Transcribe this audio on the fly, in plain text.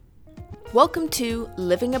Welcome to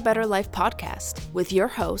Living a Better Life podcast with your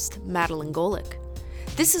host, Madeline Golick.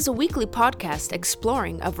 This is a weekly podcast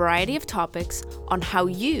exploring a variety of topics on how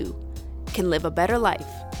you can live a better life,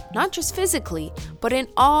 not just physically, but in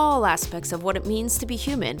all aspects of what it means to be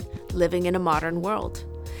human living in a modern world.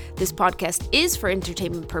 This podcast is for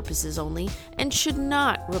entertainment purposes only and should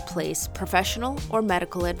not replace professional or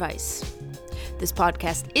medical advice. This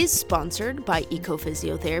podcast is sponsored by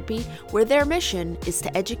Ecophysiotherapy, where their mission is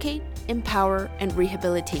to educate, empower, and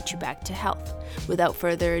rehabilitate you back to health. Without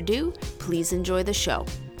further ado, please enjoy the show.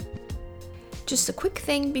 Just a quick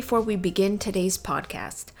thing before we begin today's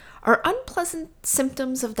podcast. Are unpleasant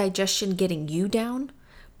symptoms of digestion getting you down?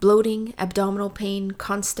 Bloating, abdominal pain,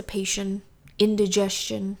 constipation,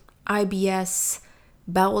 indigestion, IBS,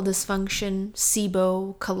 bowel dysfunction,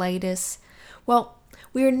 SIBO, colitis? Well,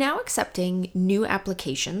 we are now accepting new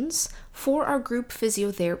applications for our group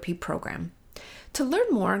physiotherapy program. To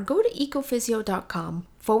learn more, go to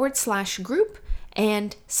ecophysio.com/group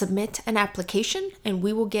and submit an application, and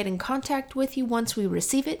we will get in contact with you once we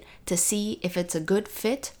receive it to see if it's a good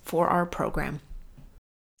fit for our program.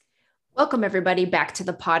 Welcome everybody back to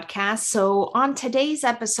the podcast. So on today's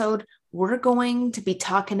episode, we're going to be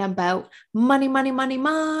talking about money. My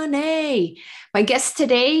guest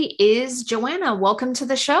today is Joanna. Welcome to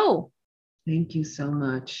the show. Thank you so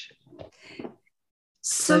much.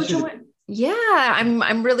 So Joanna,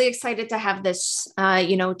 I'm really excited to have this,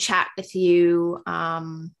 chat with you.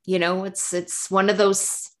 It's one of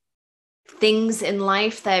those things in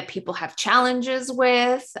life that people have challenges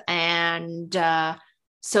with. And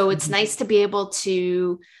so it's nice to be able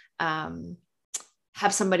to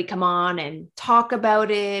have somebody come on and talk about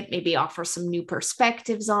it, maybe offer some new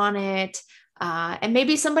perspectives on it. And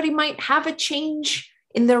maybe somebody might have a change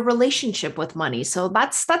in their relationship with money. So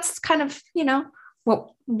that's kind of,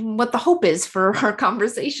 what the hope is for our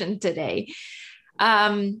conversation today.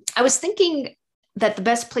 I was thinking that the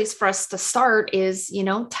best place for us to start is,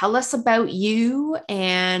 tell us about you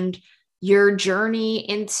and your journey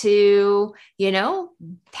into,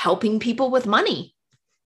 helping people with money.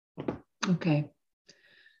 Okay.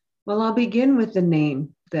 Well, I'll begin with the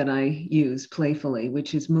name that I use playfully,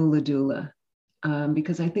 which is Moola Doula,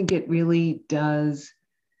 because I think it really does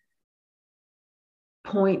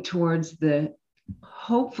point towards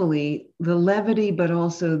hopefully the levity, but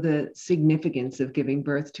also the significance of giving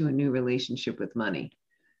birth to a new relationship with money.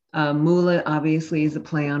 Moola obviously is a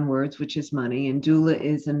play on words, which is money, and doula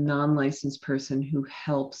is a non-licensed person who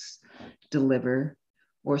helps deliver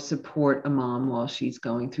or support a mom while she's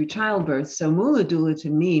going through childbirth. So Moola Doula to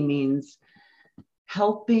me means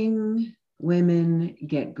helping women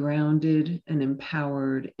get grounded and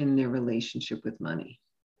empowered in their relationship with money.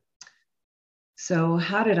 So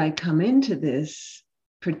how did I come into this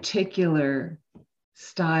particular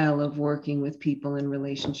style of working with people in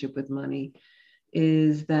relationship with money?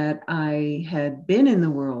 Is that I had been in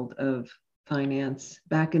the world of finance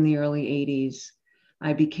back in the early 80s.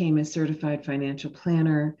 I became a certified financial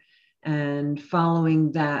planner, and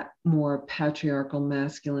following that more patriarchal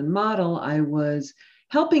masculine model, I was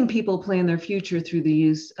helping people plan their future through the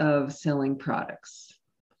use of selling products,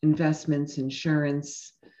 investments,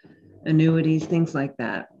 insurance, annuities, things like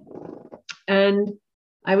that. And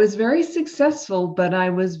I was very successful, but I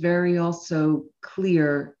was very also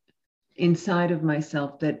clear inside of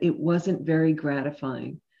myself that it wasn't very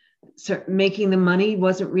gratifying. So making the money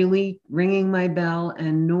wasn't really ringing my bell,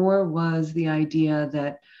 and nor was the idea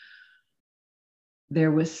that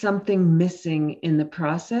there was something missing in the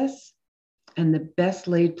process and the best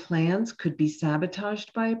laid plans could be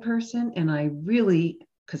sabotaged by a person. And I really,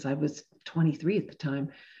 because I was 23 at the time,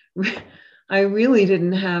 I really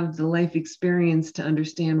didn't have the life experience to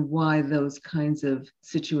understand why those kinds of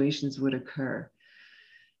situations would occur.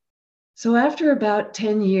 So after about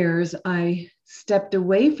 10 years, I stepped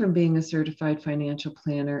away from being a certified financial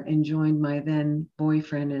planner and joined my then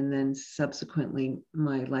boyfriend and then subsequently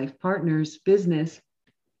my life partner's business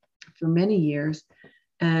for many years,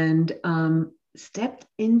 and stepped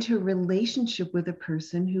into relationship with a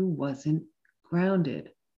person who wasn't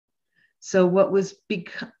grounded. So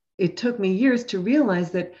it took me years to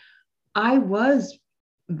realize that I was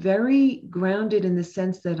very grounded in the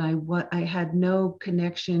sense that I had no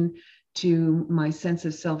connection to my sense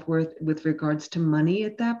of self-worth with regards to money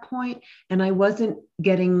at that point. And I wasn't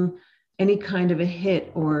getting any kind of a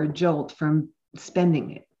hit or a jolt from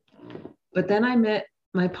spending it. But then I met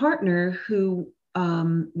my partner who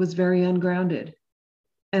was very ungrounded.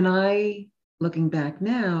 And I, looking back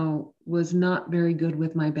now, was not very good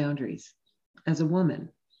with my boundaries as a woman,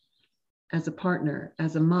 as a partner,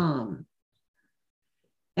 as a mom.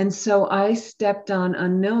 And so I stepped on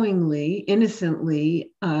unknowingly,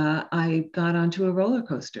 innocently, I got onto a roller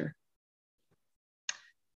coaster.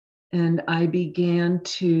 And I began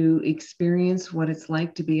to experience what it's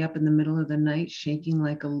like to be up in the middle of the night, shaking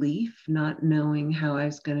like a leaf, not knowing how I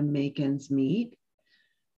was going to make ends meet.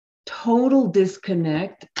 Total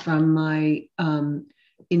disconnect from my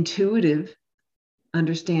intuitive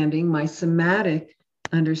understanding, my somatic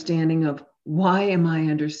understanding of why am I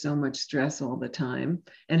under so much stress all the time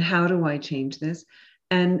and how do I change this?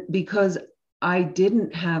 And because I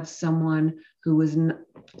didn't have someone who was,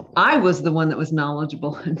 I was the one that was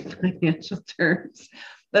knowledgeable in financial terms,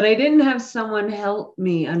 but I didn't have someone help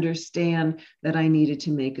me understand that I needed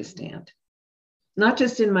to make a stand, not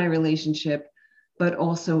just in my relationship, but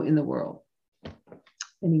also in the world.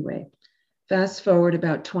 Anyway, fast forward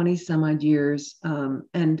about 20 some odd years,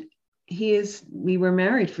 and we were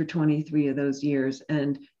married for 23 of those years,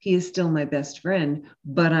 and he is still my best friend,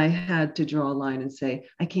 but I had to draw a line and say,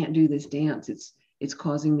 I can't do this dance. It's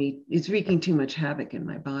causing me, it's wreaking too much havoc in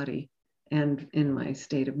my body and in my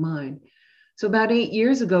state of mind. So about 8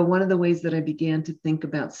 years ago, one of the ways that I began to think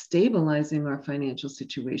about stabilizing our financial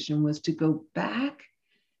situation was to go back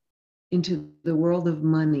into the world of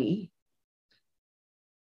money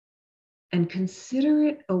and consider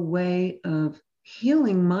it a way of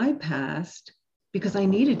healing my past, because I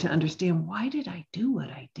needed to understand, why did I do what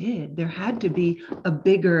I did? There had to be a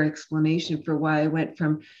bigger explanation for why I went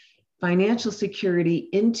from financial security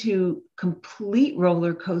into complete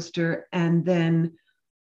roller coaster, and then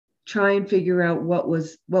try and figure out what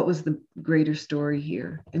was the greater story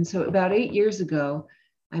here. And so about 8 years ago,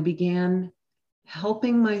 I began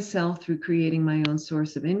helping myself through creating my own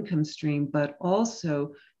source of income stream, but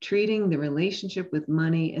also treating the relationship with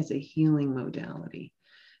money as a healing modality,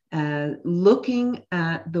 looking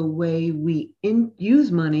at the way we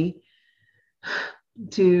use money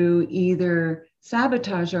to either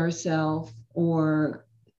sabotage ourselves or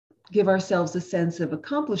give ourselves a sense of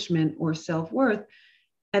accomplishment or self-worth.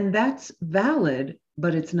 And that's valid,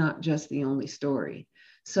 but it's not just the only story.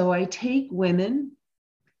 So I take women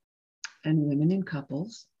and women in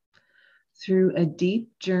couples through a deep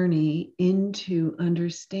journey into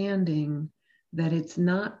understanding that it's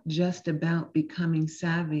not just about becoming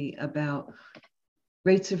savvy about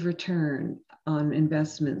rates of return on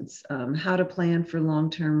investments, how to plan for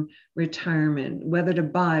long-term retirement, whether to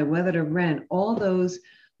buy, whether to rent, all those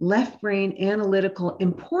left brain analytical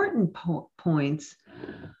important points.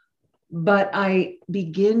 But I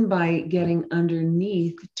begin by getting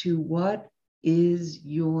underneath to what is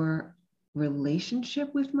your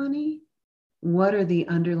relationship with money? What are the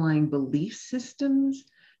underlying belief systems?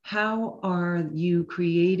 How are you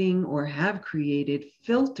creating or have created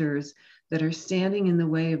filters that are standing in the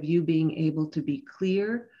way of you being able to be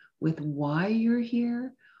clear with why you're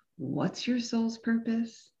here, what's your soul's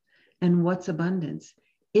purpose, and what's abundance?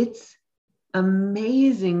 It's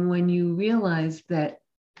amazing when you realize that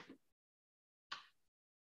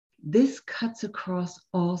this cuts across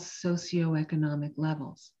all socioeconomic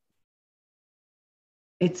levels.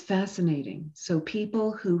 It's fascinating. So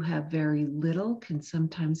people who have very little can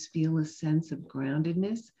sometimes feel a sense of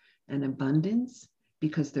groundedness and abundance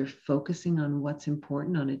because they're focusing on what's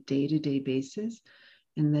important on a day-to-day basis.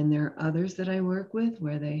 And then there are others that I work with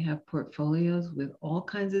where they have portfolios with all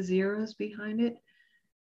kinds of zeros behind it,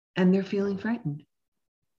 and they're feeling frightened.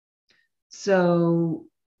 So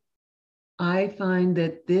I find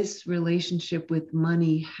that this relationship with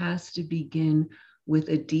money has to begin with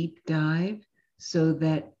a deep dive so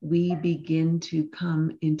that we begin to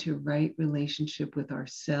come into right relationship with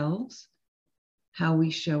ourselves, how we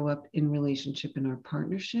show up in relationship in our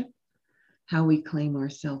partnership, how we claim our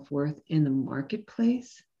self-worth in the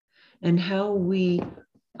marketplace, and how we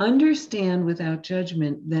understand without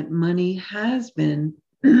judgment that money has been,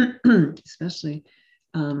 especially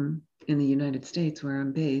in the United States where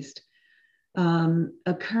I'm based,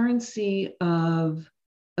 a currency of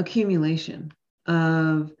accumulation,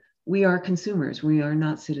 of we are consumers, we are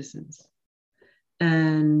not citizens.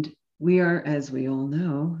 And we are, as we all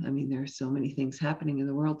know, I mean, there are so many things happening in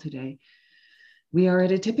the world today. We are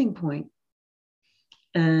at a tipping point,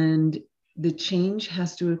 and the change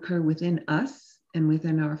has to occur within us and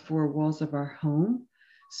within our four walls of our home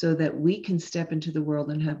so that we can step into the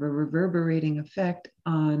world and have a reverberating effect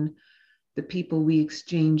on the people we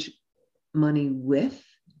exchange money with,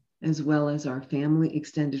 as well as our family,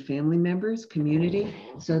 extended family members, community,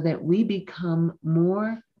 so that we become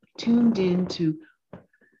more tuned into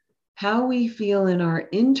how we feel in our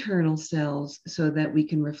internal selves so that we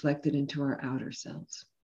can reflect it into our outer selves.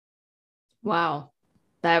 Wow.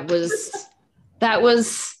 That was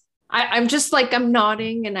I'm just like, I'm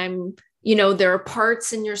nodding and there are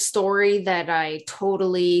parts in your story that I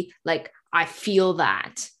totally like, I feel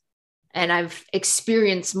that. And I've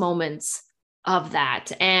experienced moments of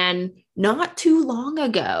that. And not too long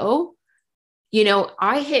ago,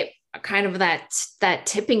 I hit kind of that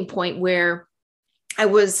tipping point where I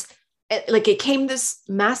was like, it came this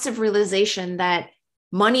massive realization that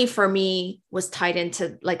money for me was tied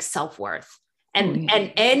into like self-worth. And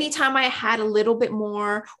anytime I had a little bit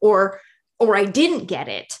more or I didn't get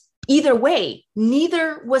it, either way,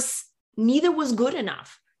 neither was good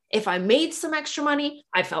enough. If I made some extra money,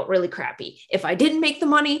 I felt really crappy. If I didn't make the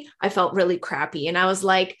money, I felt really crappy. And I was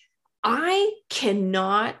like, I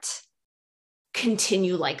cannot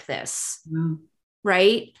continue like this. Mm.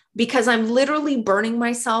 Right? Because I'm literally burning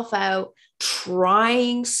myself out,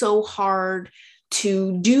 trying so hard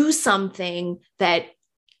to do something that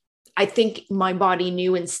I think my body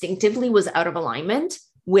knew instinctively was out of alignment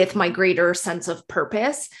with my greater sense of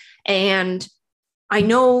purpose. And I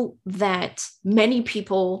know that many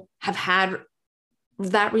people have had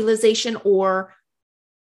that realization or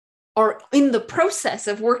are in the process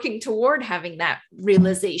of working toward having that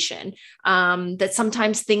realization, that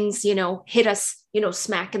sometimes things, hit us,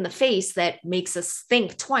 smack in the face that makes us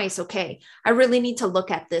think twice. Okay, I really need to look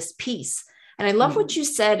at this piece. And I love what you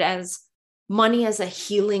said as money as a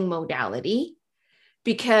healing modality,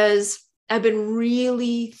 because I've been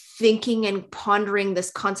really thinking and pondering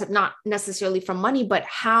this concept, not necessarily from money, but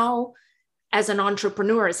how, as an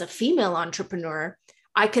entrepreneur, as a female entrepreneur,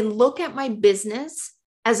 I can look at my business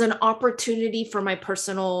as an opportunity for my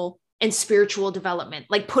personal and spiritual development,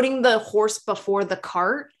 like putting the horse before the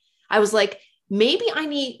cart. I was like, maybe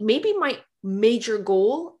my major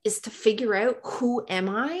goal is to figure out who am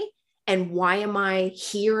I and why am I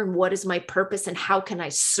here and what is my purpose and how can I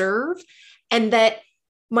serve? And that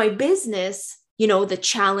my business, the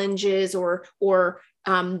challenges or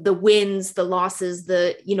the wins, the losses,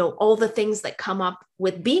 all the things that come up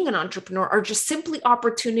with being an entrepreneur are just simply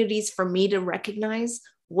opportunities for me to recognize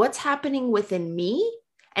what's happening within me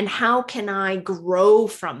and how can I grow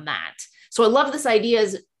from that. So I love this idea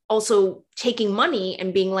is also taking money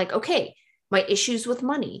and being like, okay, my issues with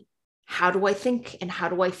money, how do I think and how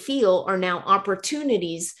do I feel are now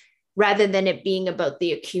opportunities, rather than it being about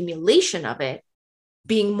the accumulation of it,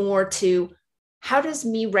 being more to how does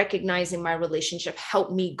me recognizing my relationship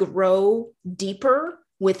help me grow deeper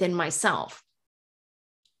within myself?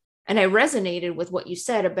 And I resonated with what you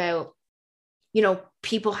said about,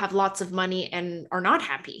 people have lots of money and are not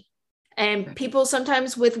happy. And people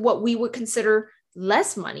sometimes with what we would consider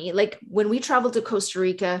less money, like when we travel to Costa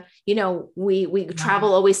Rica, we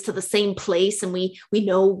travel always to the same place and we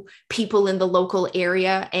know people in the local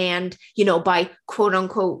area, and, by quote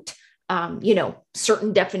unquote,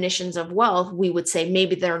 certain definitions of wealth, we would say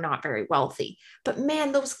maybe they're not very wealthy, but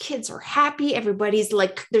man, those kids are happy. Everybody's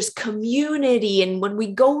like, there's community. And when we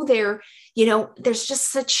go there, there's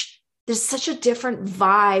such a different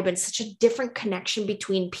vibe and such a different connection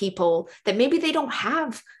between people that maybe they don't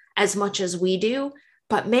have as much as we do,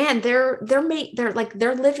 but man, they're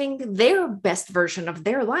living their best version of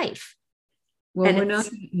their life. Well, and we're not,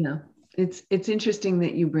 It's interesting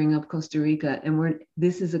that you bring up Costa Rica, and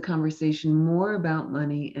this is a conversation more about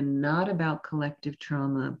money and not about collective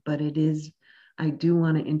trauma, but I do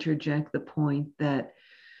want to interject the point that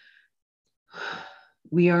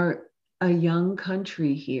we are a young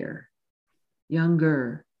country here,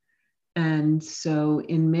 younger. And so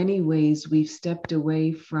in many ways, we've stepped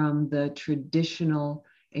away from the traditional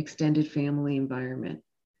extended family environment.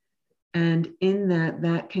 And in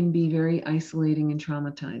that can be very isolating and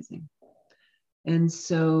traumatizing. And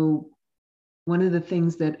so one of the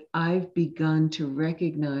things that I've begun to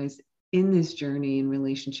recognize in this journey in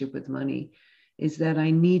relationship with money is that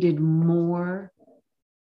I needed more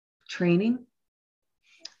training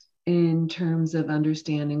in terms of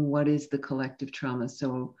understanding what is the collective trauma.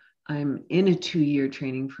 So I'm in a 2-year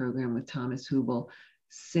training program with Thomas Hübl,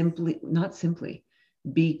 not simply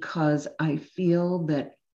because I feel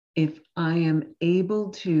that if I am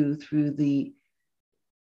able to, through the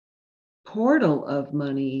portal of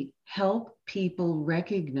money, help people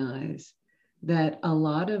recognize that a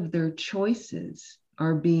lot of their choices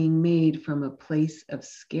are being made from a place of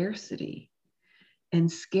scarcity. And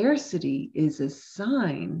scarcity is a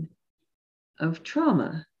sign of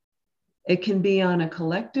trauma. It can be on a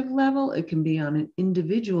collective level, it can be on an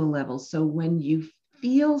individual level. So when you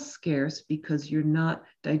feel scarce because you're not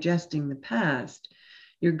digesting the past,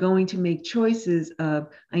 you're going to make choices of,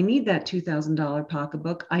 I need that $2,000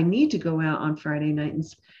 pocketbook. I need to go out on Friday night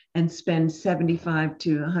and spend $75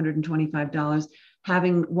 to $125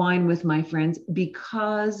 having wine with my friends,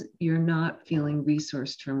 because you're not feeling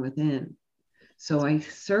resourced from within. So I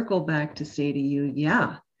circle back to say to you,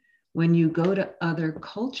 yeah, when you go to other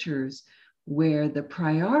cultures where the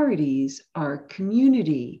priorities are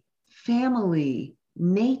community, family,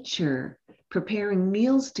 nature, preparing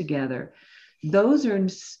meals together, those are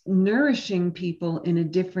nourishing people in a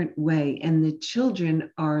different way. And the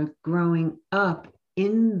children are growing up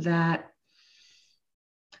in that,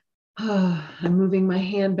 I'm moving my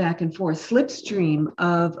hand back and forth, slipstream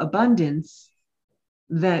of abundance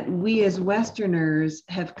that we as Westerners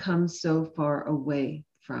have come so far away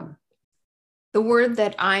from. The word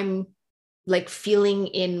that I'm like feeling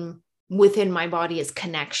in within my body is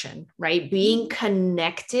connection, right? Being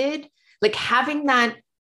connected, like having that.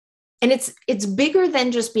 And it's bigger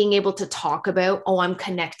than just being able to talk about, oh, I'm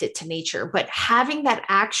connected to nature, but having that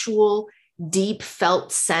actual deep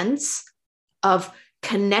felt sense of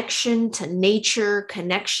connection to nature,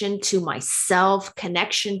 connection to myself,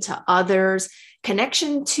 connection to others,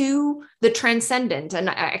 connection to the transcendent. And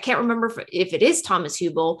I can't remember if it is Thomas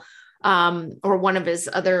Hübl or one of his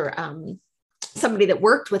other, somebody that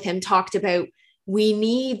worked with him talked about, we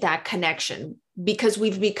need that connection because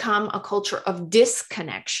we've become a culture of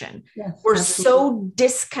disconnection. Yes, we're absolutely. so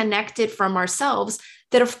disconnected from ourselves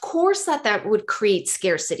that of course that would create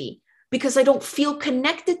scarcity, because I don't feel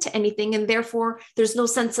connected to anything. And therefore there's no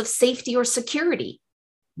sense of safety or security.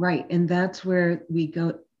 Right. And that's where we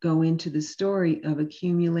go into the story of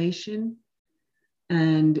accumulation.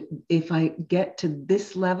 And if I get to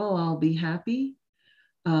this level, I'll be happy.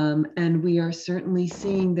 And we are certainly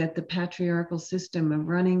seeing that the patriarchal system of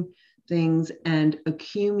running things and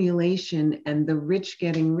accumulation and the rich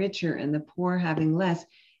getting richer and the poor having less,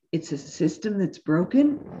 it's a system that's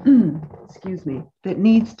broken, excuse me, that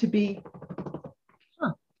needs to be,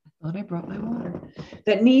 I thought I brought my water,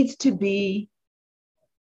 that needs to be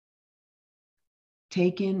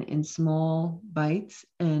taken in small bites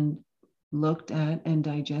and looked at and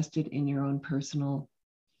digested in your own personal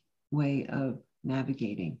way of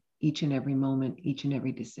navigating each and every moment, each and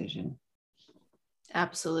every decision.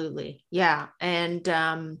 Absolutely. Yeah. And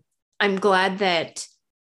I'm glad that,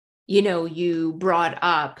 you brought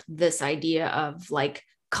up this idea of like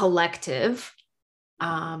collective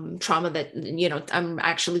trauma that, I'm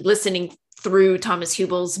actually listening through Thomas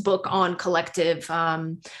Hübl's book on collective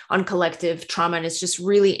trauma. And it's just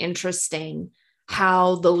really interesting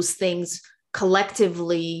how those things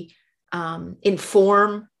collectively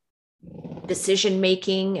inform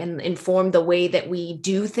decision-making and inform the way that we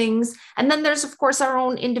do things. And then there's, of course, our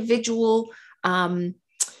own individual,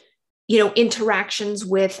 interactions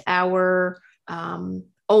with our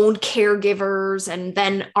own caregivers, and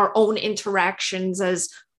then our own interactions as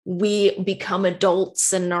we become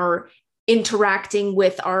adults and are interacting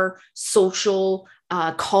with our social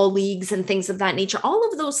colleagues and things of that nature.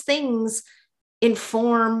 All of those things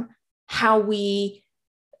inform how we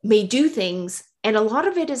may do things. And a lot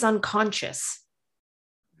of it is unconscious,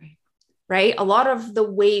 right? A lot of the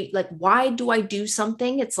way, like, why do I do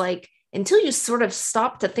something? It's like, until you sort of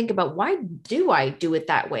stop to think about, why do I do it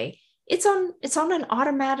that way? It's on an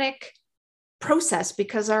automatic process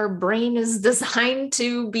because our brain is designed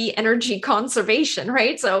to be energy conservation,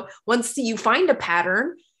 right? So once you find a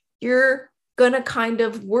pattern, you're going to kind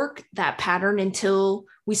of work that pattern until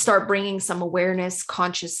we start bringing some awareness,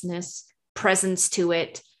 consciousness, presence to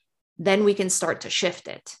it. Then we can start to shift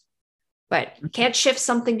it. But you can't shift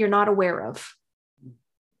something you're not aware of.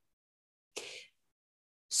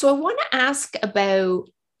 So I want to ask about,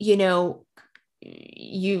 you've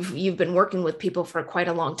been working with people for quite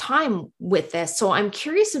a long time with this. So I'm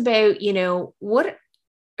curious about, what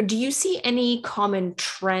do you see any common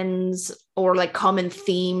trends or like common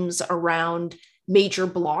themes around major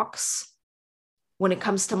blocks when it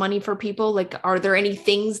comes to money for people? Like, are there any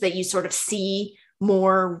things that you sort of see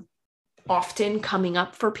more often coming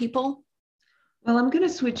up for people? Well, I'm going to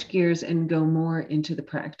switch gears and go more into the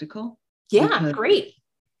practical. Yeah, great.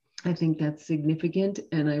 I think that's significant.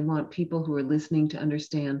 And I want people who are listening to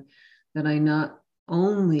understand that I not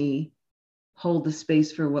only hold the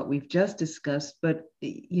space for what we've just discussed, but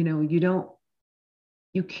you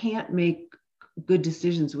can't make good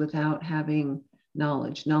decisions without having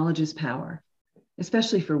knowledge. Knowledge is power,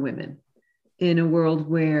 especially for women in a world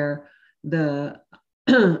where the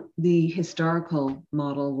historical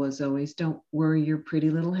model was always, don't worry your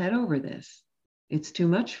pretty little head over this. It's too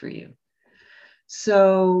much for you.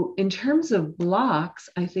 So in terms of blocks,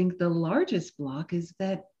 I think the largest block is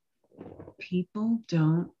that people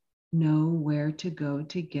don't know where to go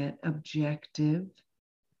to get objective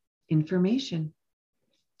information.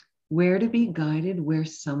 where to be guided where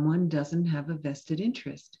someone doesn't have a vested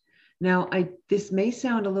interest. Now, this may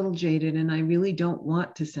sound a little jaded, and I really don't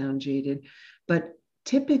want to sound jaded, but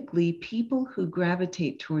typically people who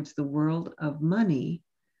gravitate towards the world of money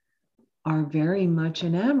are very much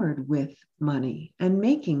enamored with money and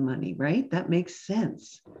making money, right? That makes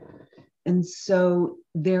sense. And so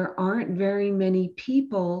there aren't very many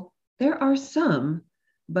people, there are some,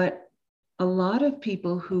 but a lot of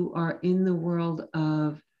people who are in the world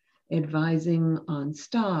of advising on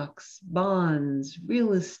stocks, bonds,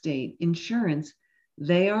 real estate, insurance,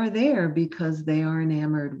 they are there because they are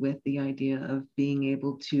enamored with the idea of being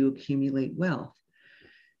able to accumulate wealth.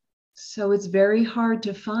 So it's very hard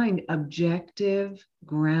to find objective,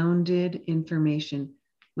 grounded information.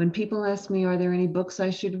 When people ask me, are there any books I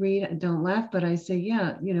should read? I don't laugh, but I say,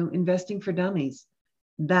 yeah, Investing for Dummies.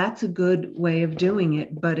 That's a good way of doing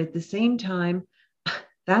it. But at the same time,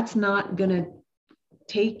 that's not going to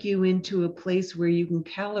take you into a place where you can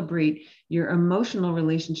calibrate your emotional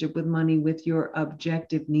relationship with money with your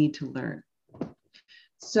objective need to learn.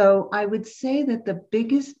 So I would say that the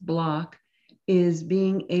biggest block is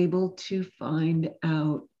being able to find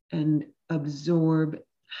out and absorb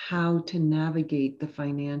how to navigate the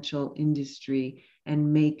financial industry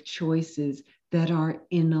and make choices that are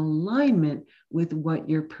in alignment with what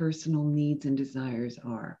your personal needs and desires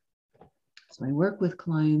are. So I work with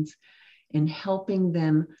clients in helping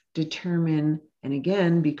them determine, and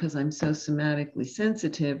again, because I'm so somatically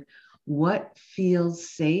sensitive, what feels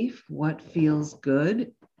safe, what feels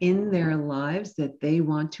good in their lives that they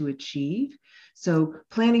want to achieve. So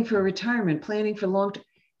planning for retirement, planning for long-term,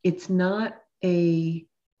 it's not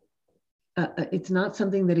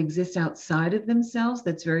something that exists outside of themselves.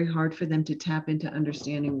 That's very hard for them to tap into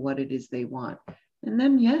understanding what it is they want. And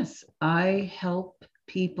then, yes, I help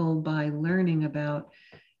people by learning about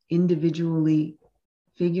individually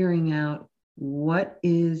figuring out what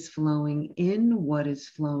is flowing in, what is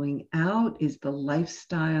flowing out. Is the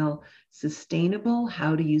lifestyle sustainable?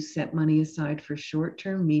 How do you set money aside for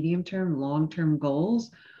short-term, medium-term, long-term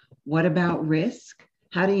goals? What about risk?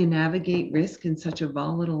 How do you navigate risk in such a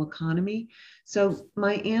volatile economy? So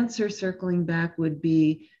my answer, circling back, would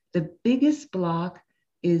be the biggest block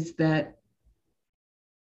is that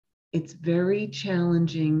it's very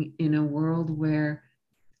challenging in a world where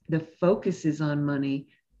the focus is on money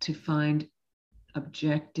to find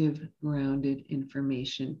objective, grounded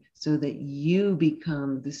information so that you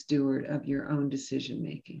become the steward of your own decision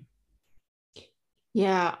making.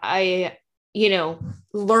 Yeah,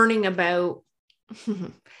 learning about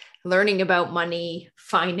money,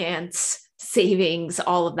 finance, savings,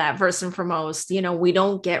 all of that, first and foremost, we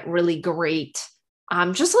don't get really great,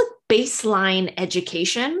 just like baseline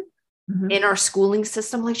education in our schooling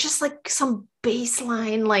system, like just like some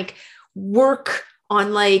baseline, like work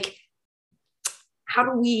on like, how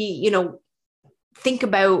do we, think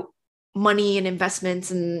about money and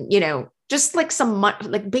investments and, just like some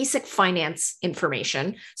like basic finance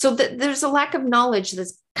information. So there's a lack of knowledge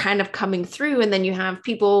that's kind of coming through. And then you have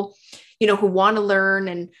people, who want to learn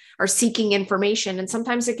and are seeking information. And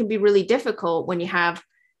sometimes it can be really difficult when you have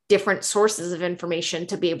different sources of information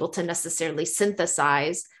to be able to necessarily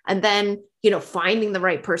synthesize. And then, finding the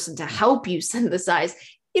right person to help you synthesize,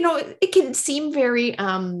 it can seem very,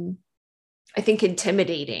 I think,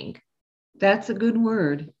 intimidating. That's a good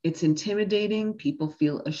word. It's intimidating. People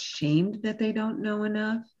feel ashamed that they don't know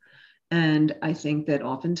enough. And I think that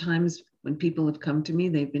oftentimes when people have come to me,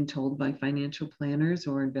 they've been told by financial planners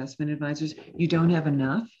or investment advisors, you don't have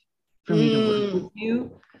enough for me to work with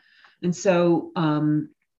you. And so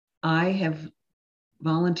I have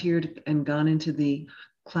volunteered and gone into the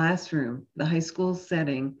classroom, the high school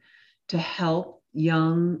setting, to help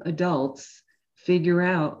young adults figure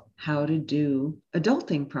out how to do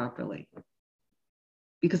adulting properly.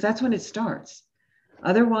 Because that's when it starts.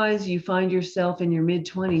 Otherwise, you find yourself in your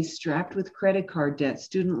mid-20s strapped with credit card debt,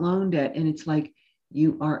 student loan debt, and it's like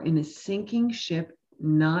you are in a sinking ship,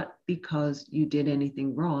 not because you did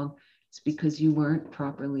anything wrong, it's because you weren't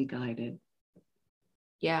properly guided.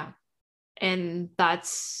 Yeah. And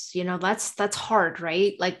that's hard,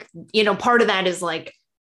 right? Like, part of that is like,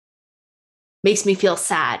 makes me feel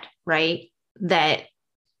sad, right? That,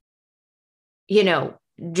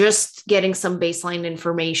 just getting some baseline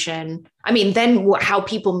information. I mean, then how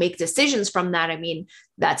people make decisions from that, I mean,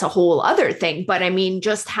 that's a whole other thing. But I mean,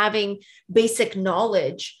 just having basic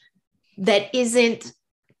knowledge that isn't,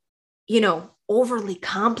 overly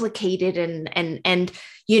complicated and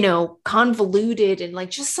convoluted, and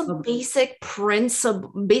like just some basic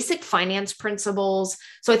finance principles.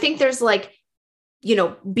 So I think there's like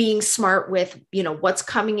being smart with, what's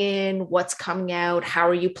coming in, what's coming out, how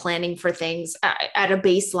are you planning for things at a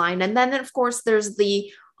baseline. And then, of course, there's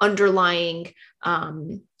the underlying,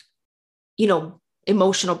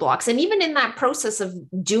 emotional blocks. And even in that process of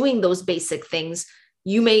doing those basic things,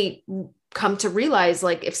 you may come to realize,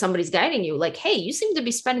 like, if somebody's guiding you, like, hey, you seem to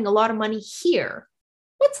be spending a lot of money here.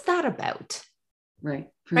 What's that about? Right.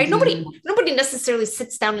 Right. Nobody necessarily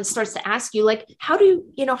sits down and starts to ask you, like,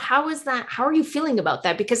 how is that? How are you feeling about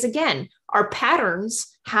that? Because again, our patterns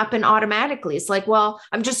happen automatically. It's like, well,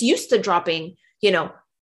 I'm just used to dropping,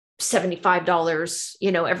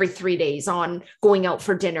 $75, every 3 days on going out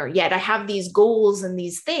for dinner. Yet I have these goals and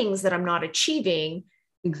these things that I'm not achieving.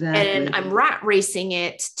 Exactly. And I'm rat racing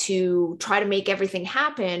it to try to make everything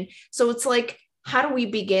happen. So it's like, how do we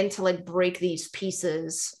begin to like break these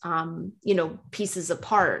pieces, pieces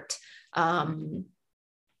apart? And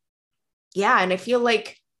I feel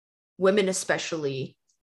like women especially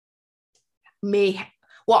I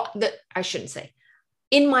shouldn't say,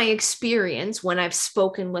 in my experience, when I've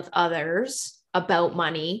spoken with others about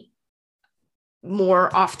money,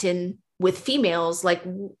 more often with females, like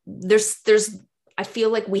I feel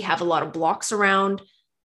like we have a lot of blocks around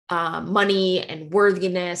money and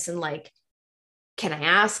worthiness, and like, can I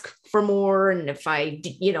ask for more? And if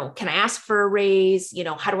can I ask for a raise?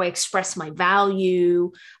 How do I express my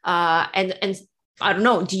value? And I don't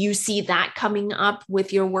know, do you see that coming up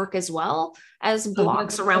with your work as well as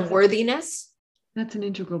blocks around worthiness? That's an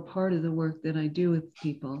integral part of the work that I do with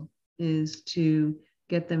people, is to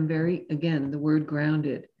get them the word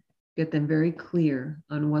grounded, get them very clear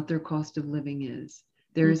on what their cost of living is.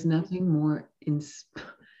 There is nothing more,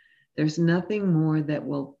 there's nothing more that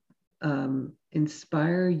will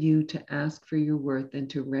inspire you to ask for your worth than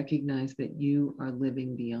to recognize that you are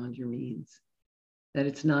living beyond your means, that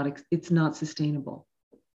it's not sustainable.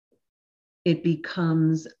 It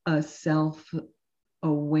becomes a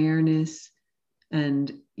self-awareness,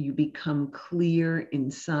 and you become clear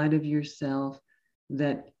inside of yourself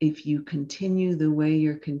that if you continue the way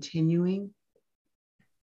you're continuing,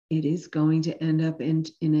 it is going to end up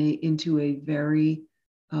into a very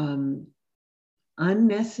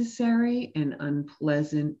unnecessary and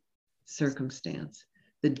unpleasant circumstance.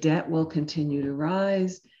 The debt will continue to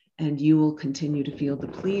rise, and you will continue to feel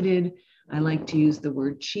depleted. I like to use the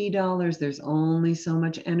word chi dollars. There's only so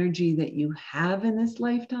much energy that you have in this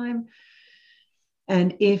lifetime.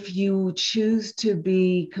 And if you choose to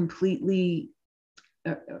be completely,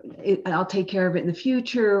 I'll take care of it in the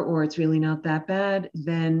future, or it's really not that bad,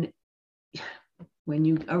 then when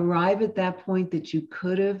you arrive at that point that you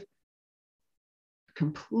could have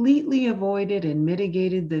completely avoided and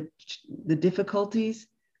mitigated the difficulties,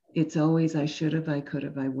 it's always, I should have, I could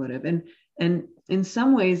have, I would have. And in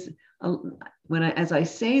some ways, as I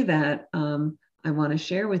say that, I want to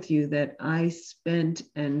share with you that I spent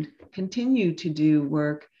and continue to do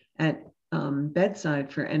work at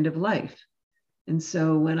bedside for end of life. And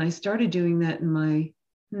so when I started doing that in my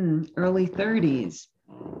early 30s,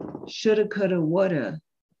 shoulda, coulda, woulda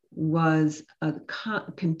was a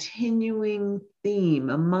continuing theme,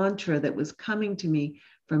 a mantra that was coming to me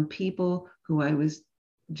from people who I was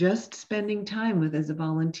just spending time with as a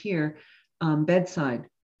volunteer bedside,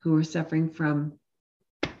 who were suffering from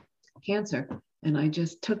cancer. And I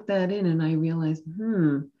just took that in and I realized,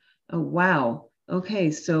 oh, wow. Okay,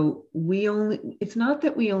 so it's not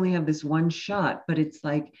that we only have this one shot, but it's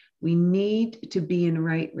like we need to be in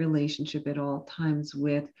right relationship at all times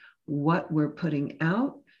with what we're putting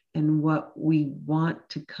out and what we want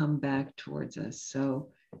to come back towards us. So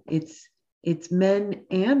it's men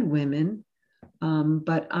and women,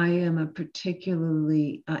 but I am a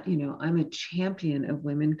particularly, I'm a champion of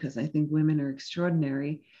women because I think women are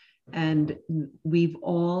extraordinary. And we've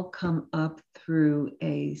all come up through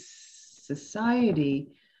a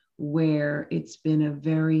society where it's been a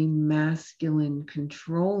very masculine,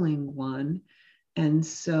 controlling one. And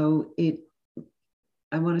so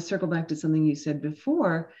I want to circle back to something you said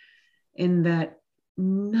before, in that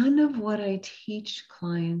none of what I teach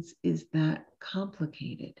clients is that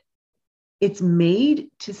complicated. It's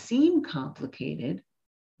made to seem complicated,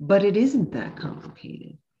 but it isn't that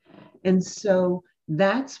complicated. And so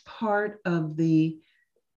that's part of the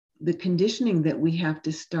conditioning that we have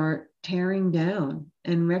to start tearing down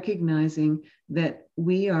and recognizing that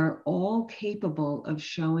we are all capable of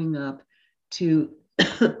showing up to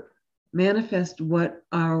manifest what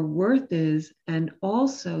our worth is, and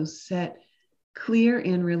also set clear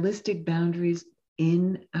and realistic boundaries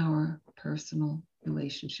in our personal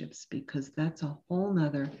relationships, because that's a whole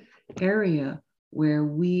nother area where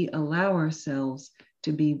we allow ourselves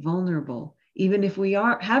to be vulnerable, even if we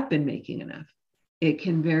have been making enough. it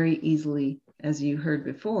can very easily, as you heard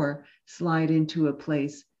before, slide into a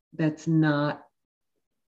place that's not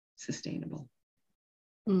sustainable.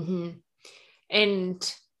 Mm-hmm.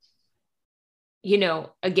 And,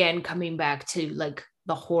 again, coming back to like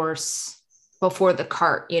the horse before the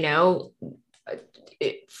cart,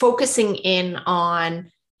 focusing in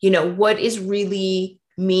on, what is really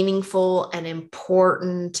meaningful and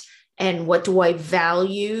important, and what do I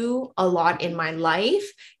value a lot in my life,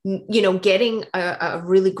 getting a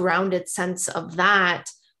really grounded sense of that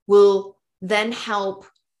will then help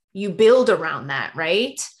you build around that,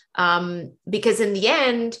 right? Because in the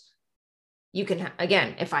end, you can,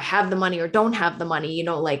 again, if I have the money or don't have the money,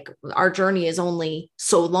 like our journey is only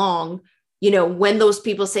so long, when those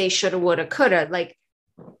people say shoulda, woulda, coulda, like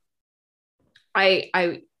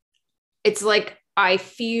it's like, I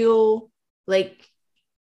feel like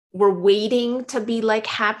we're waiting to be like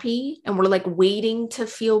happy, and we're like waiting to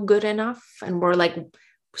feel good enough, and we're like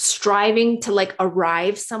striving to like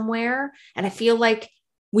arrive somewhere. And I feel like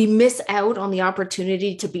we miss out on the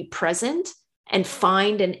opportunity to be present and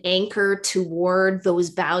find an anchor toward those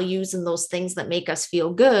values and those things that make us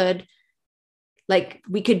feel good. Like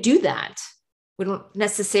we could do that. We don't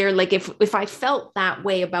necessarily, like if I felt that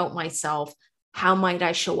way about myself, how might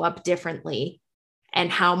I show up differently? And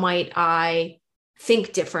how might I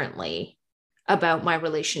think differently about my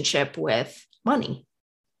relationship with money?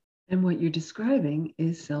 And what you're describing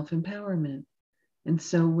is self-empowerment. And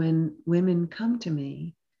so when women come to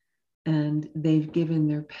me and they've given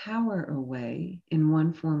their power away in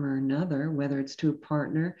one form or another, whether it's to a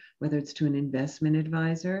partner, whether it's to an investment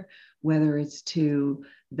advisor, whether it's to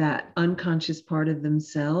that unconscious part of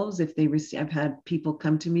themselves, if they receive, I've had people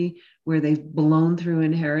come to me where they've blown through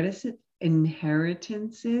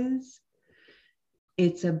inheritances.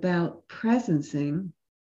 It's about presencing,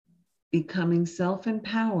 becoming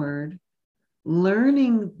self-empowered,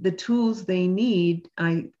 learning the tools they need.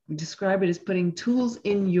 I describe it as putting tools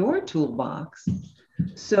in your toolbox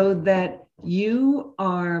so that you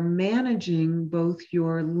are managing both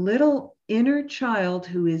your little inner child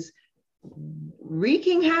who is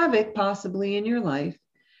wreaking havoc possibly in your life,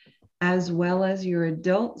 as well as your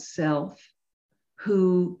adult self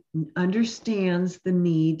who understands the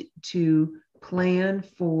need to plan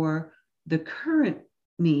for the current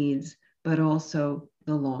needs, but also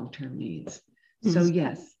the long-term needs. Mm-hmm. So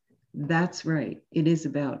yes, that's right. It is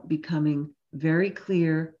about becoming very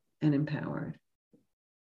clear and empowered.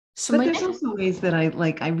 So but there's also ways that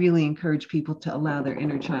I really encourage people to allow their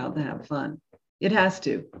inner child to have fun. It has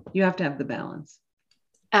to. You have to have the balance.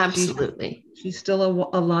 Absolutely. She's still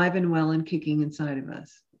alive and well and kicking inside of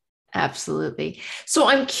us. Absolutely. So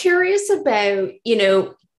I'm curious about,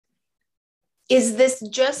 is this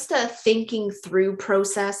just a thinking through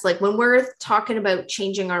process? Like when we're talking about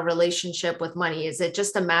changing our relationship with money, is it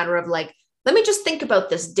just a matter of like, let me just think about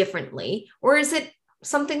this differently? Or is it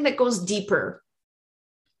something that goes deeper?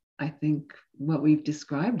 I think what we've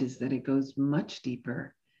described is that it goes much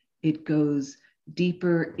deeper. It goes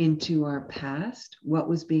deeper into our past, what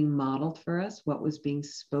was being modeled for us, what was being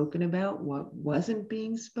spoken about, what wasn't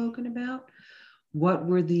being spoken about, what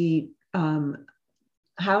were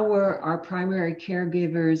how were our primary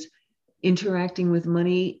caregivers interacting with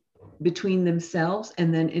money between themselves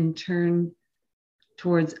and then in turn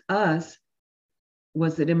towards us?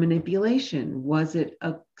 Was it a manipulation? Was it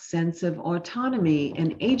a sense of autonomy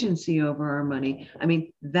and agency over our money? I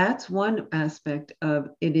mean, that's one aspect of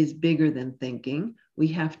it is bigger than thinking. We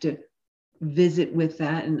have to visit with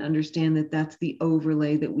that and understand that that's the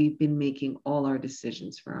overlay that we've been making all our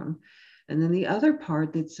decisions from. And then the other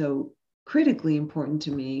part that's so critically important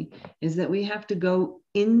to me is that we have to go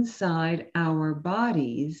inside our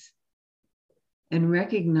bodies and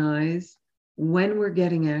recognize when we're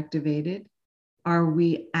getting activated. Are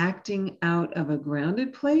we acting out of a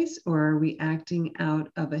grounded place, or are we acting out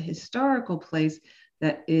of a historical place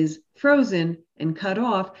that is frozen and cut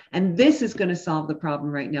off? And this is going to solve the problem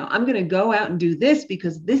right now. I'm going to go out and do this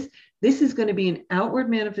because this is going to be an outward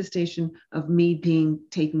manifestation of me being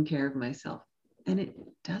taking care of myself. And it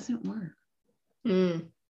doesn't work.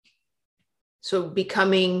 So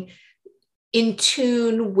becoming in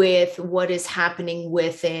tune with what is happening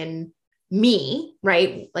within me,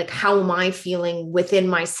 right? Like, how am I feeling within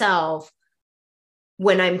myself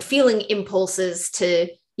when I'm feeling impulses to,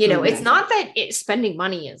 it's not that spending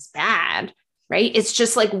money is bad, right? It's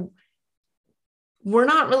just like, we're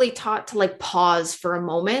not really taught to like pause for a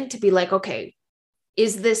moment to be like, okay,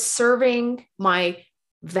 is this serving my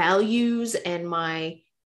values and my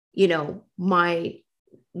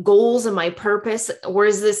goals and my purpose? Or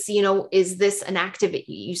is this, is this an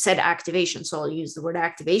you said activation, so I'll use the word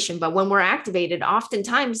activation, but when we're activated,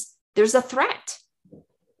 oftentimes there's a threat.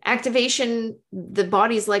 Activation, the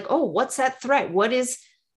body's like, oh, what's that threat? What is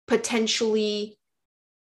potentially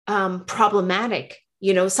problematic?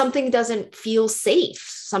 Something doesn't feel safe.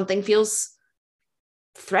 Something feels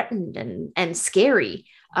threatened and scary.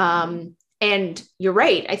 And you're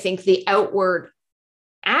right. I think the outward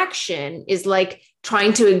action is like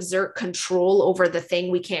trying to exert control over the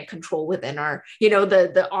thing we can't control within our,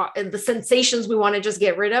 the sensations we want to just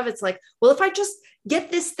get rid of. It's like, well, if I just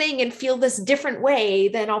get this thing and feel this different way,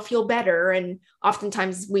 then I'll feel better. And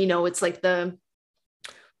oftentimes we know it's like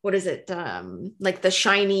what is it? Like the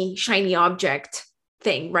shiny object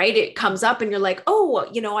thing, right? It comes up and you're like, oh,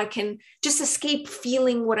 I can just escape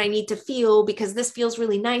feeling what I need to feel because this feels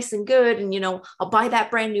really nice and good. And, I'll buy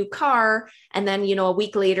that brand new car. And then, a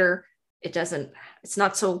week later, it's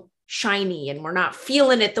not so shiny and we're not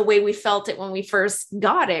feeling it the way we felt it when we first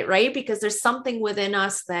got it, right? Because there's something within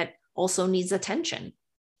us that also needs attention.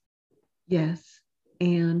 Yes.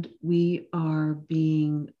 And we are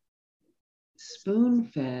being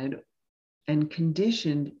spoon-fed and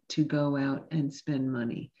conditioned to go out and spend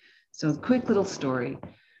money. So quick little story.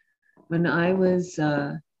 When I was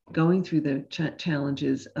going through the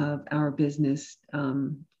challenges of our business,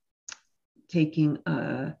 taking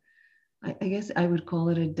I guess I would call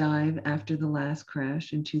it a dive after the last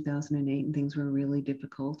crash in 2008, and things were really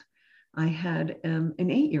difficult. I had an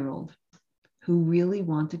 8-year-old who really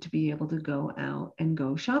wanted to be able to go out and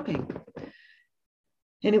go shopping.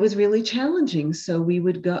 And it was really challenging. So we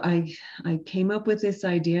would go, I came up with this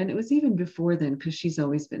idea, and it was even before then, because she's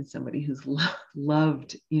always been somebody who's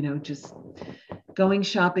loved, just going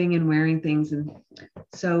shopping and wearing things. And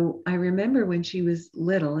so I remember when she was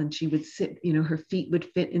little and she would sit, her feet would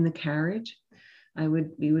fit in the carriage.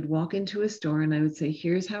 We would walk into a store and I would say,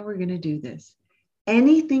 here's how we're going to do this.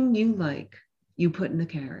 Anything you like, you put in the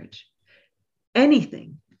carriage,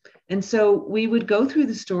 anything. And so we would go through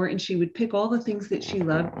the store and she would pick all the things that she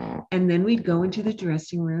loved. And then we'd go into the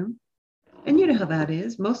dressing room. And you know how that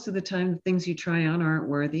is. Most of the time, the things you try on aren't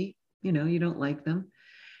worthy. You don't like them.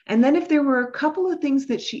 And then if there were a couple of things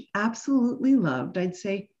that she absolutely loved, I'd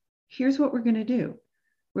say, here's what we're going to do.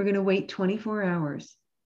 We're going to wait 24 hours.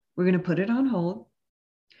 We're going to put it on hold.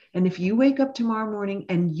 And if you wake up tomorrow morning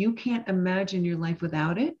and you can't imagine your life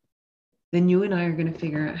without it, then you and I are going to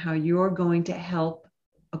figure out how you're going to help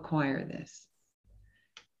acquire this.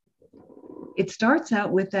 It starts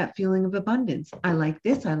out with that feeling of abundance. I like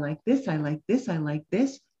this, I like this, I like this, I like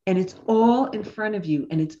this. And it's all in front of you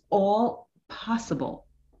and it's all possible.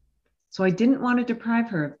 So I didn't want to deprive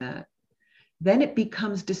her of that. Then it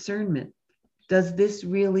becomes discernment. Does this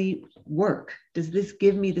really work? Does this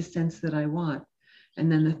give me the sense that I want? And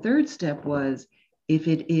then the third step was, if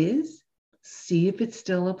it is, see if it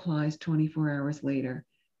still applies 24 hours later.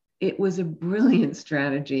 It was a brilliant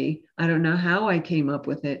strategy. I don't know how I came up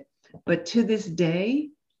with it, but to this day,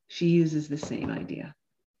 she uses the same idea.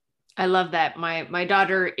 I love that. My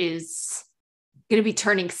daughter is going to be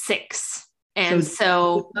turning 6. And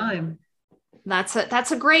so that's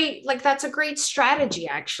a great strategy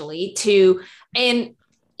actually and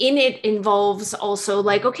in it involves also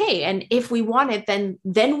like, okay, and if we want it,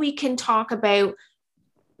 then we can talk about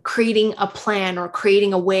creating a plan or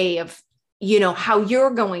creating a way of, how you're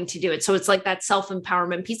going to do it. So it's like that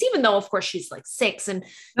self-empowerment piece, even though of course she's like 6 and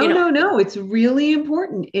no, it's really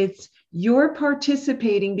important. It's you're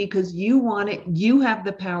participating because you want it. You have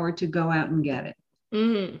the power to go out and get it.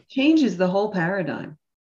 Mm-hmm. Changes the whole paradigm.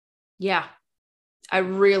 Yeah. I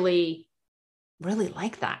really, really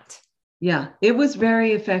like that. Yeah, it was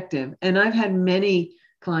very effective. And I've had many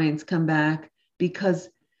clients come back because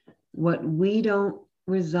what we don't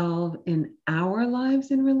resolve in our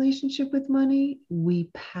lives in relationship with money, we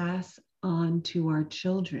pass on to our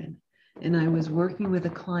children. And I was working with a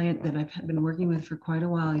client that I've been working with for quite a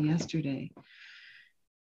while yesterday.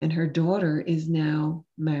 And her daughter is now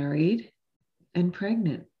married and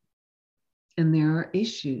pregnant. And there are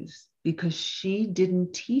issues because she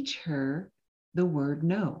didn't teach her the word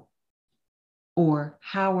no. Or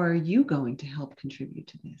how are you going to help contribute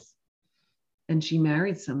to this? And she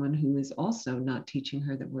married someone who is also not teaching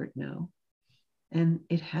her the word no. And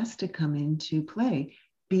it has to come into play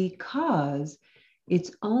because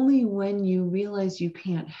it's only when you realize you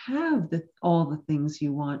can't have all the things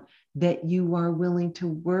you want that you are willing to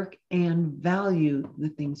work and value the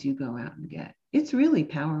things you go out and get. It's really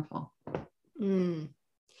powerful. Mm.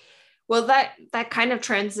 Well, that kind of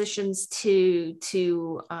transitions to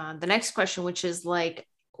the next question, which is like,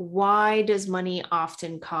 why does money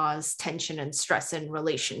often cause tension and stress in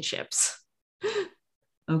relationships?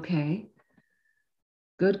 Okay.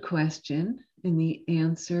 Good question. And the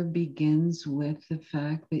answer begins with the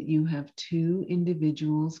fact that you have two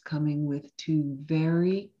individuals coming with two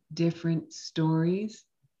very different stories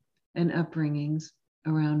and upbringings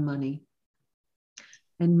around money.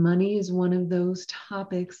 And money is one of those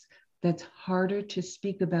topics that's harder to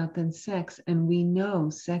speak about than sex. And we know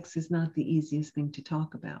sex is not the easiest thing to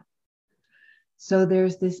talk about. So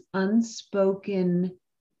there's this unspoken,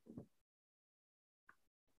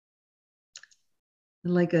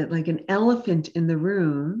 like an elephant in the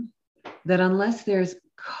room, that unless there's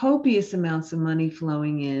copious amounts of money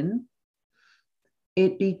flowing in,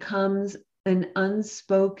 it becomes an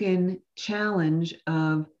unspoken challenge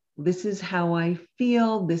of, this is how I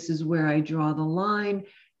feel, this is where I draw the line.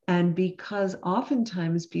 And because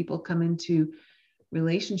oftentimes people come into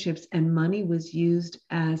relationships and money was used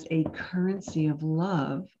as a currency of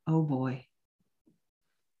love, oh boy,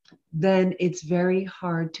 then it's very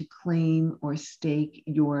hard to claim or stake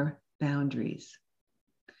your boundaries.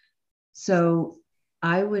 So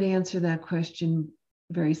I would answer that question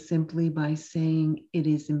very simply by saying it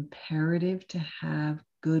is imperative to have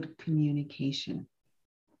good communication.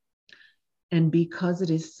 And because it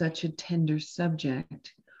is such a tender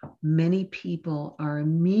subject, many people are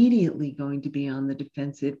immediately going to be on the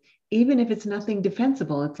defensive, even if it's nothing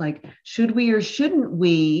defensible. It's like, should we or shouldn't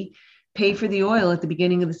we pay for the oil at the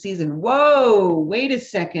beginning of the season? Whoa, wait a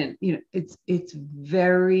second. It's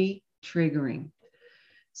very triggering.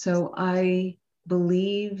 So I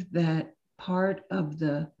believe that part of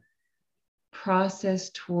the process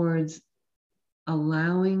towards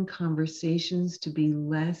allowing conversations to be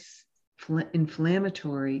less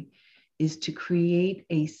inflammatory is to create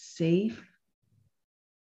a safe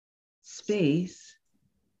space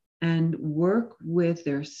and work with,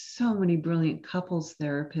 there's so many brilliant couples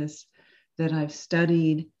therapists that I've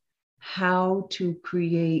studied how to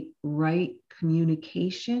create right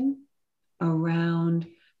communication around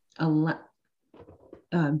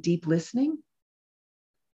deep listening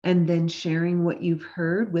and then sharing what you've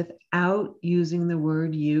heard without using the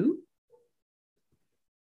word you.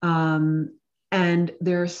 And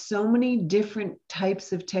there are so many different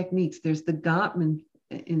types of techniques. There's the Gottman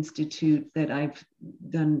Institute that I've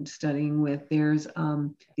done studying with. There's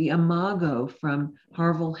the Imago from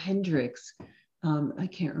Harville Hendricks. I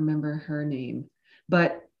can't remember her name,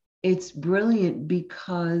 but it's brilliant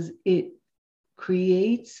because it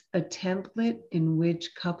creates a template in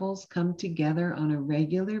which couples come together on a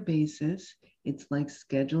regular basis. It's like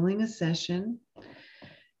scheduling a session,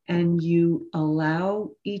 and you allow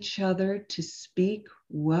each other to speak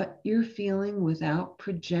what you're feeling without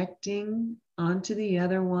projecting onto the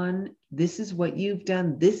other one. This is what you've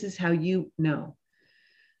done. This is how you know.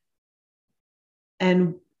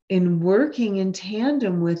 And in working in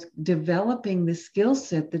tandem with developing the skill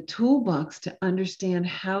set, the toolbox to understand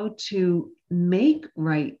how to make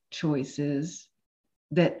right choices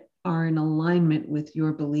that are in alignment with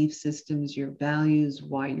your belief systems, your values,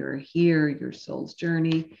 why you're here, your soul's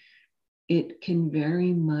journey, it can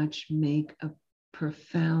very much make a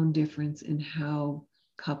profound difference in how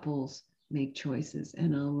couples make choices.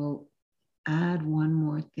 And I will add one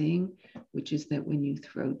more thing, which is that when you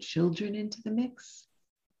throw children into the mix,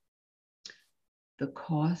 the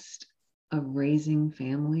cost of raising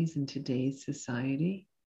families in today's society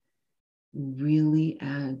really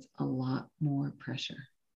adds a lot more pressure.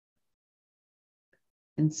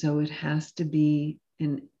 And so it has to be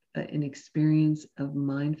an experience of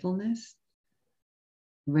mindfulness,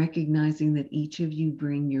 recognizing that each of you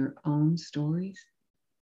bring your own stories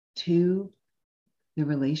to the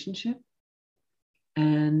relationship.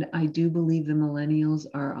 And I do believe the millennials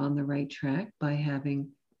are on the right track by having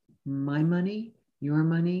my money, your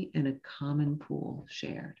money, and a common pool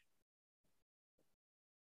shared.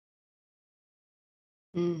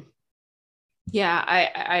 Yeah,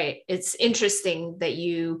 I it's interesting that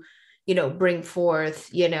you bring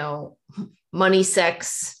forth, money,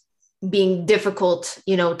 sex being difficult,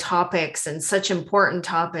 topics and such important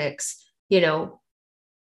topics,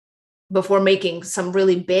 before making some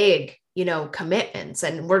really big, commitments.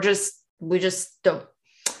 And we just don't,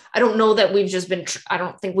 I don't know that I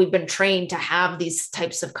don't think we've been trained to have these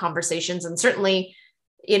types of conversations. And certainly,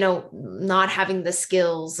 not having the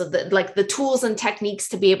skills of the tools and techniques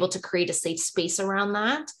to be able to create a safe space around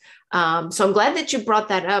that. So I'm glad that you brought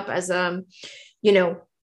that up as, that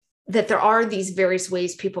there are these various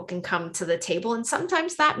ways people can come to the table. And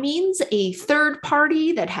sometimes that means a third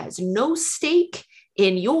party that has no stake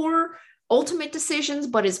in your ultimate decisions,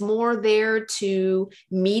 but is more there to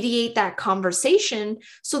mediate that conversation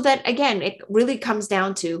so that, again, it really comes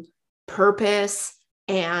down to purpose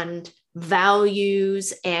and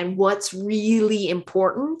values and what's really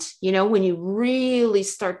important. You know, when you really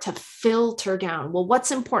start to filter down, well,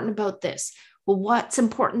 what's important about this? Well, what's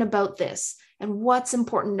important about this? And what's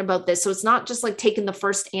important about this? So it's not just like taking the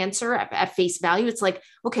first answer at face value. It's like,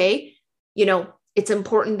 okay, you know, it's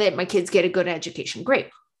important that my kids get a good education. Great.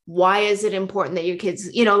 Why is it important that your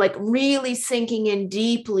kids, you know, like really sinking in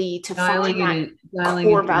deeply to find that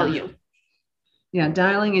core value? Yeah,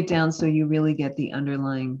 dialing it down so you really get the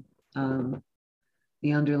underlying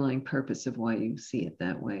purpose of why you see it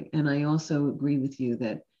that way. And I also agree with you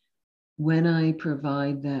that when I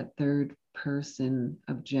provide that third person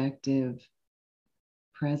objective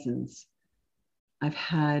presence, I've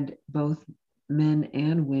had both men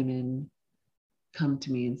and women come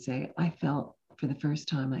to me and say, I felt for the first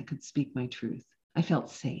time I could speak my truth. I felt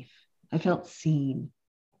safe. I felt seen.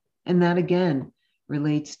 And that again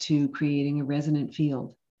relates to creating a resonant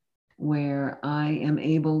field where I am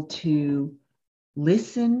able to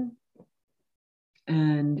listen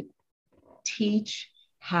and teach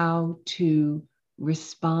how to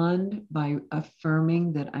respond by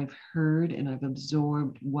affirming that I've heard and I've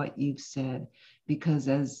absorbed what you've said. Because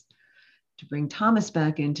as to bring Thomas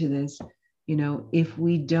back into this, you know, if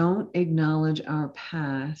we don't acknowledge our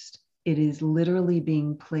past, it is literally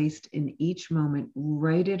being placed in each moment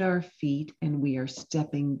right at our feet, and we are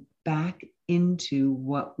stepping back into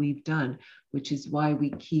what we've done, which is why we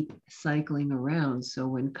keep cycling around. So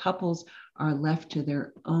when couples are left to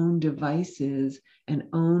their own devices and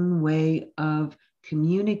own way of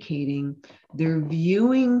communicating, they're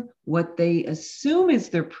viewing what they assume is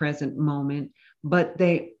their present moment, but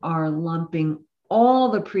they are lumping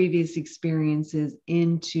all the previous experiences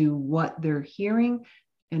into what they're hearing.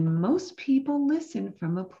 And most people listen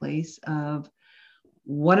from a place of,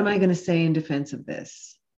 what am I going to say in defense of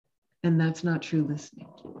this? And that's not true listening.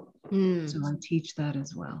 So I teach that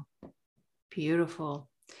as well. Beautiful.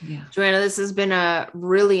 Yeah. Joanna, this has been a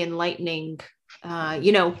really enlightening,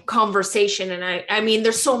 conversation. And I mean,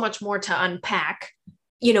 there's so much more to unpack,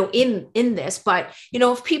 in this, but,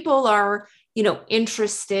 if people are,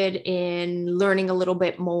 interested in learning a little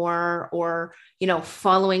bit more or,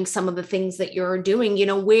 following some of the things that you're doing,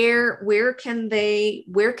 where can they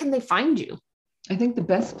find you? I think the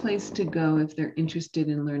best place to go if they're interested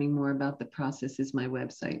in learning more about the process is my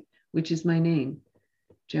website, which is my name,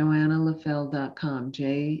 JoannaLaFeld.com,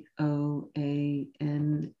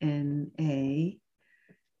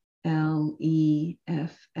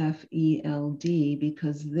 JoannaLeFFeld,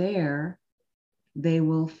 because there they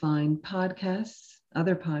will find podcasts,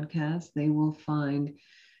 other podcasts, they will find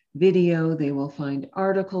video, they will find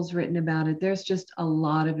articles written about it. There's just a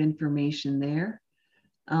lot of information there.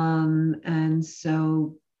 And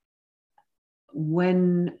so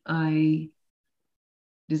when I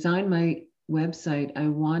designed my website, I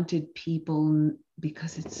wanted people,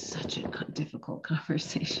 because it's such a difficult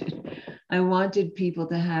conversation, I wanted people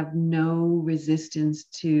to have no resistance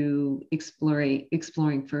to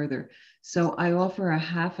exploring further. So I offer a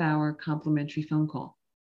half-hour complimentary phone call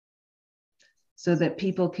so that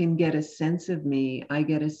people can get a sense of me, I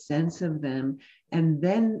get a sense of them, and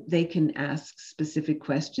then they can ask specific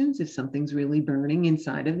questions if something's really burning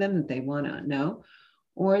inside of them that they want to know,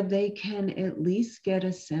 or they can at least get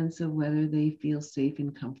a sense of whether they feel safe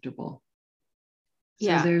and comfortable.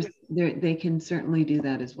 So they can certainly do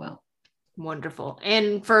that as well. Wonderful.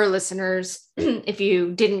 And for listeners, if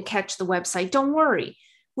you didn't catch the website, don't worry.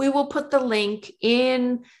 We will put the link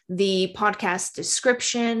in the podcast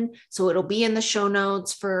description. So it'll be in the show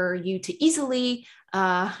notes for you to easily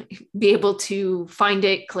be able to find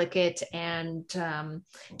it, click it, and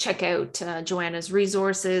check out Joanna's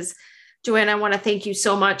resources. Joanna, I want to thank you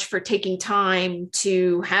so much for taking time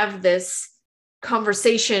to have this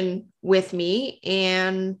conversation with me.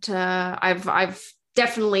 And I've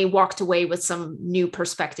definitely walked away with some new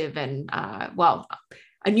perspective and,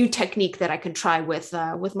 a new technique that I can try with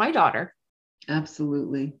my daughter.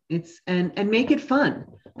 Absolutely. And make it fun.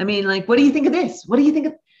 I mean, like, what do you think of this? What do you think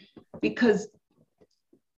of? Because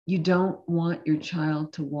you don't want your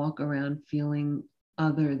child to walk around feeling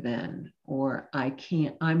other than, or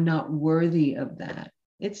I'm not worthy of that.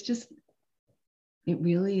 It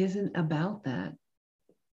really isn't about that.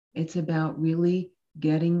 It's about really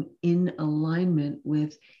getting in alignment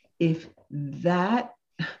with, if that,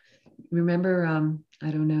 remember, I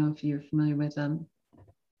don't know if you're familiar with, I'm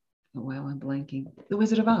blanking, The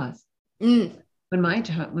Wizard of Oz.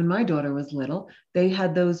 when my daughter was little, they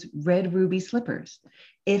had those red ruby slippers.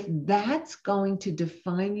 If that's going to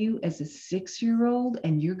define you as a 6-year-old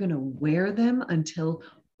and you're going to wear them until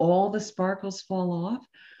all the sparkles fall off,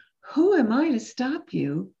 who am I to stop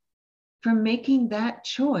you from making that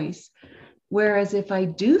choice? Whereas if I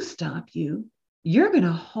do stop you, you're going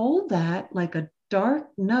to hold that like a dark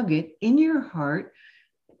nugget in your heart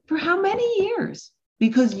for how many years?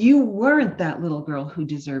 Because you weren't that little girl who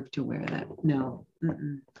deserved to wear that. No.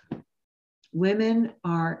 Women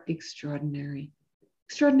are extraordinary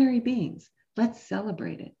beings. Let's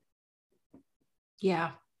celebrate it.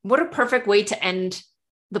 Yeah. What a perfect way to end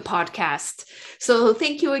the podcast. So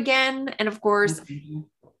thank you again. And of course,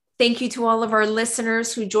 thank you to all of our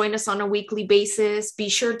listeners who join us on a weekly basis. Be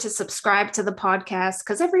sure to subscribe to the podcast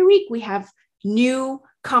because every week we have new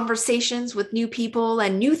conversations with new people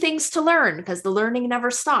and new things to learn because the learning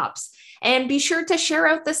never stops. And be sure to share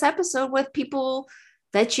out this episode with people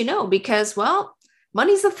that you know because, well,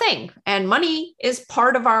 money's a thing and money is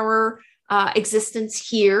part of our existence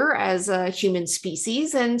here as a human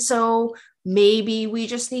species. And so maybe we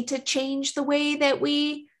just need to change the way that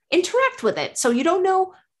we interact with it. So you don't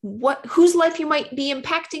know whose life you might be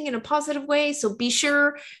impacting in a positive way. So be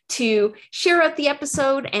sure to share out the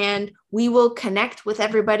episode and we will connect with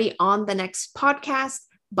everybody on the next podcast.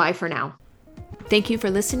 Bye for now. Thank you for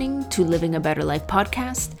listening to Living a Better Life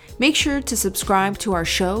podcast. Make sure to subscribe to our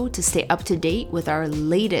show to stay up to date with our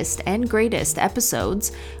latest and greatest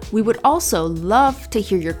episodes. We would also love to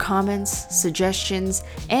hear your comments, suggestions,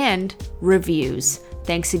 and reviews.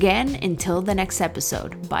 Thanks again. Until the next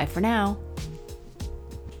episode. Bye for now.